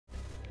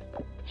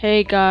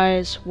Hey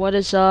guys, what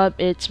is up?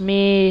 It's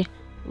me,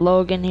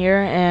 Logan here,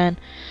 and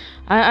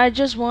I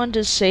just wanted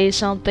to say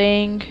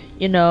something,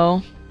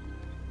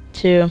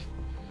 to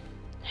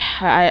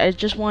I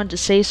just wanted to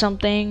say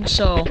something.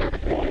 So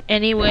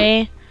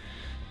anyway,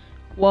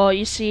 well,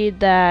 you see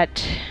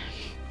that,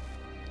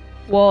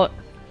 well,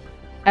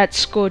 at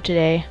school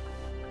today,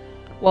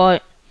 well,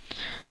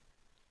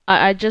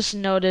 I just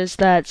noticed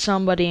that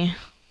somebody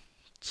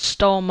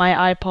stole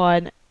my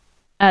iPod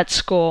at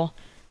school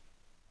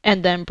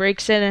and then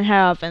breaks it in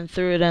half and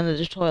threw it into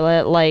the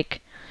toilet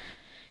like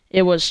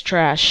it was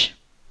trash.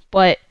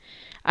 But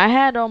I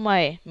had all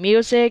my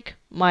music,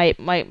 my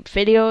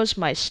videos,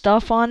 my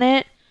stuff on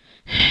it,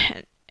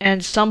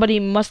 and somebody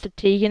must have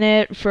taken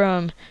it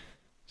from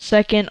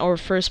second or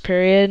first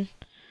period.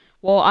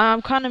 Well,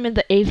 I'm kind of in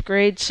the 8th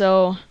grade,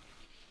 so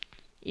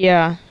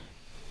yeah.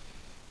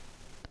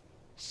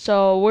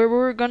 So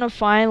we're gonna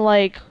find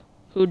like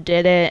who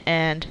did it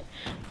and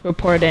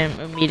report him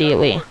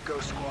immediately,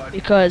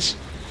 because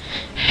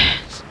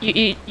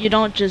you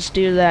don't just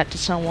do that to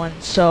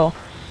someone. So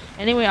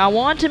anyway, I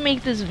want to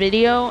make this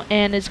video,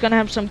 and it's gonna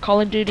have some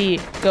Call of Duty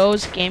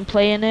Ghost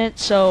gameplay in it.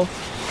 So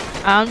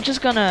I'm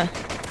just gonna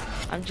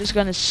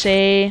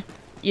say,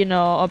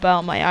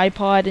 about my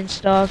iPod and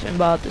stuff, and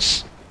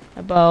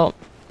about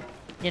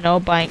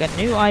buying a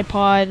new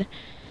iPod.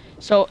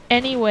 So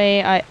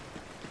anyway,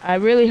 I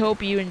really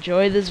hope you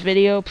enjoy this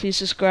video. Please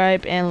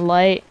subscribe and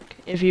like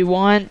if you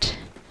want.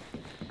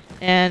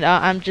 And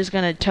I'm just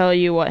gonna tell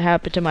you what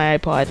happened to my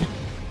iPod.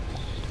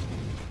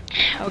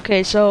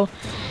 Okay, so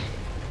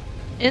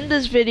in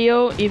this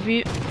video, if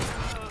you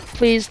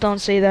please don't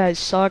say that I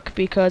suck,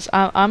 because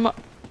I'm an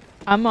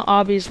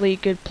obviously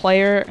good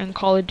player in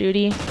Call of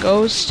Duty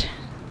Ghost.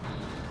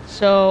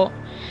 So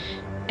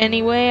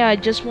anyway, I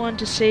just wanted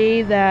to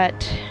say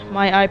that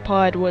my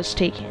iPod was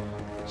taken.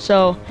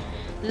 So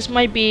this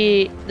might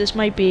be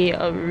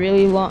a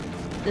really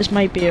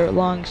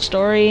long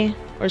story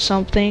or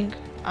something.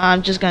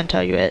 I'm just gonna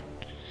tell you it.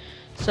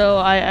 So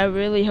I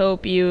really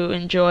hope you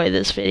enjoy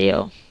this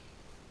video.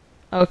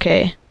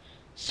 Okay,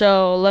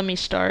 so let me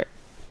start.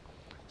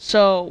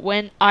 So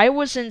when I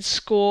was in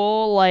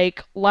school,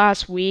 like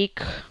last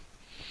week,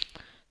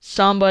 this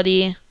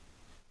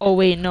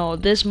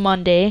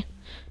Monday,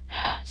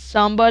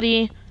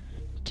 somebody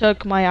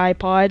took my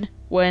iPod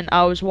when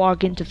I was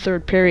walking to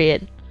 3rd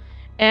period.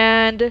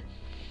 And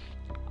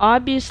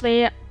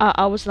obviously,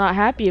 I was not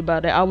happy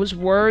about it. I was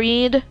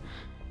worried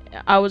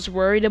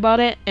about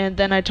it, and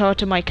then I talked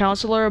to my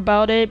counselor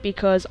about it,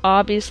 because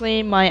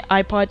obviously my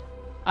iPod,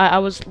 I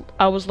was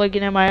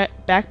looking at my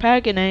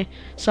backpack and I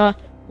saw,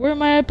 where'd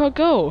my iPod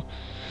go?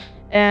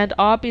 And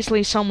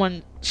obviously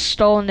someone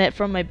stolen it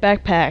from my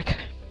backpack.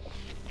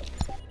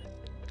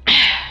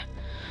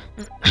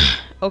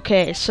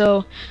 Okay,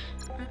 so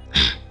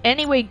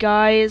anyway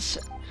guys,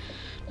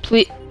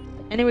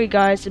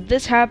 if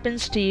this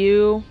happens to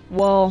you,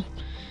 well,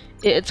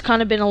 it's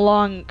kind of been a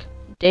long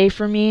day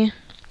for me.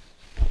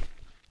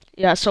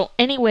 Yeah, so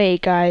anyway,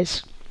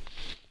 guys,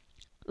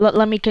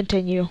 let me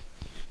continue.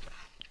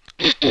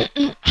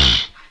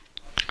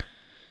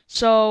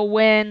 So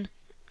when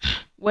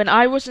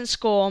I was in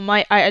school,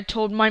 I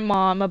told my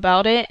mom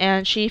about it,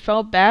 and she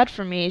felt bad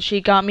for me. She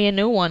got me a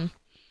new one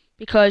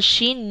because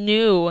she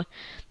knew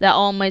that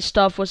all my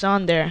stuff was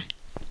on there.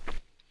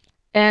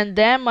 And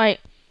then my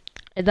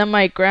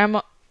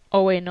grandma,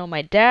 oh wait, no,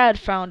 my dad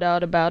found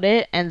out about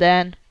it, and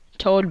then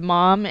told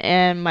mom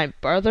and my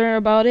brother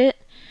about it.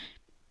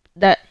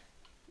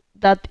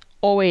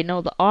 Oh wait,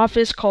 no, the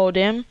office called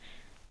him.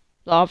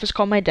 The office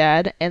called my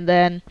dad, and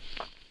then,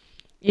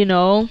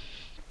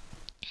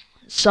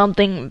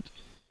 something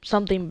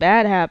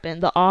bad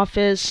happened. The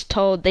office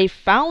told they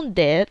found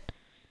it.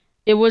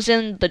 It was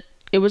in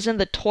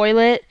the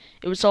toilet.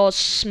 It was all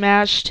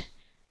smashed,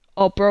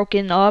 all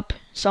broken up.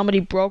 Somebody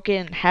broke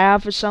it in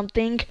half or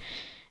something.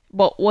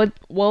 But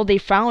they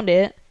found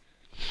it.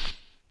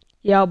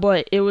 Yeah,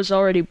 but it was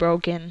already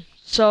broken.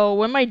 So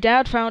when my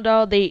dad found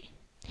out,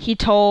 he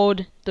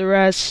told the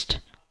rest,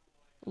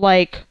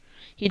 like,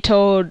 he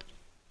told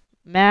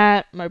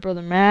Matt, my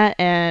brother Matt,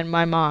 and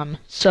my mom.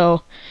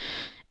 So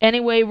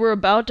anyway, we're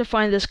about to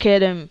find this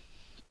kid, and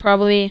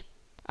probably,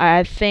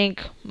 I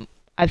think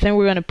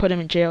we're gonna put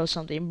him in jail or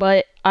something.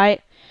 But I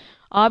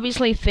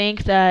obviously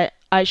think that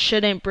I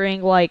shouldn't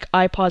bring like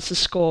iPods to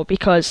school,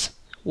 because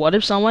what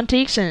if someone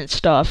takes it and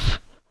stuff?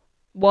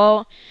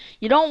 Well,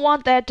 you don't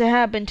want that to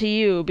happen to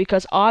you,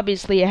 because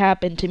obviously it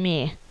happened to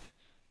me.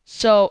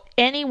 So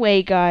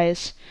anyway,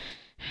 guys,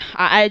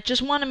 I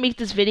just want to make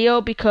this video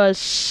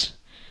because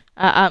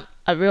I'm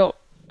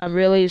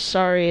really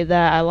sorry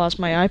that I lost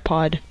my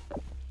iPod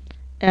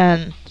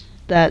and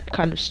that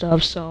kind of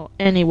stuff. So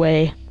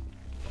anyway,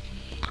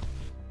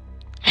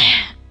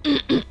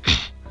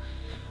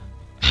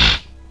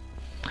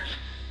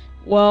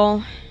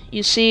 well,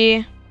 you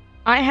see,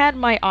 I had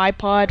my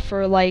iPod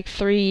for like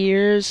 3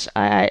 years.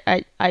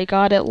 I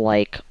got it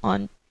like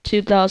on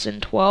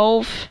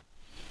 2012.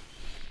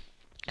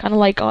 Kind of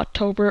like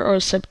October or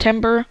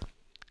September.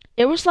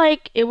 It was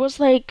like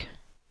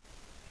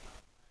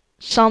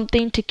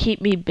something to keep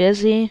me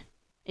busy.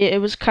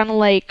 It was kind of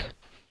like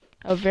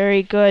a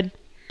very good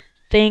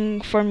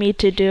thing for me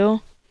to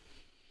do.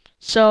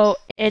 So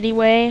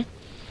anyway,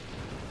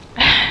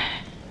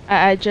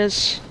 I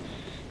just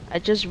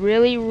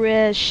really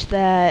wish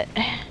that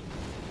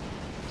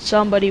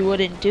somebody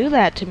wouldn't do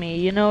that to me,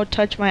 you know,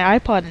 touch my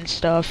iPod and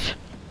stuff.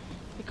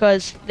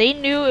 Because they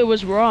knew it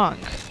was wrong.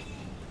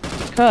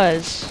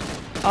 Because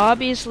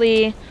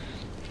obviously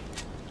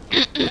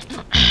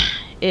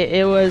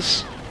it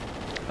was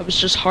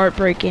just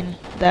heartbreaking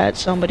that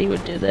somebody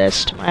would do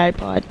this to my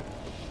iPod.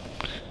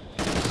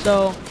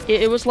 So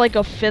it was like a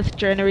 5th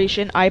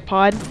generation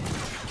iPod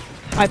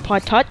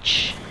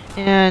Touch,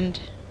 and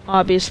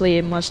obviously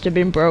it must have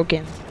been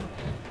broken.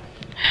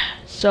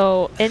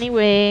 So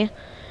anyway,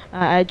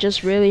 I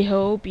just really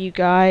hope you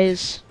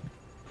guys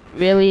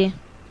really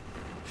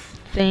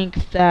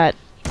think that,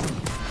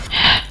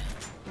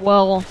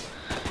 well,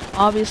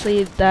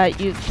 obviously that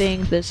you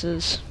think this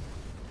is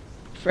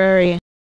very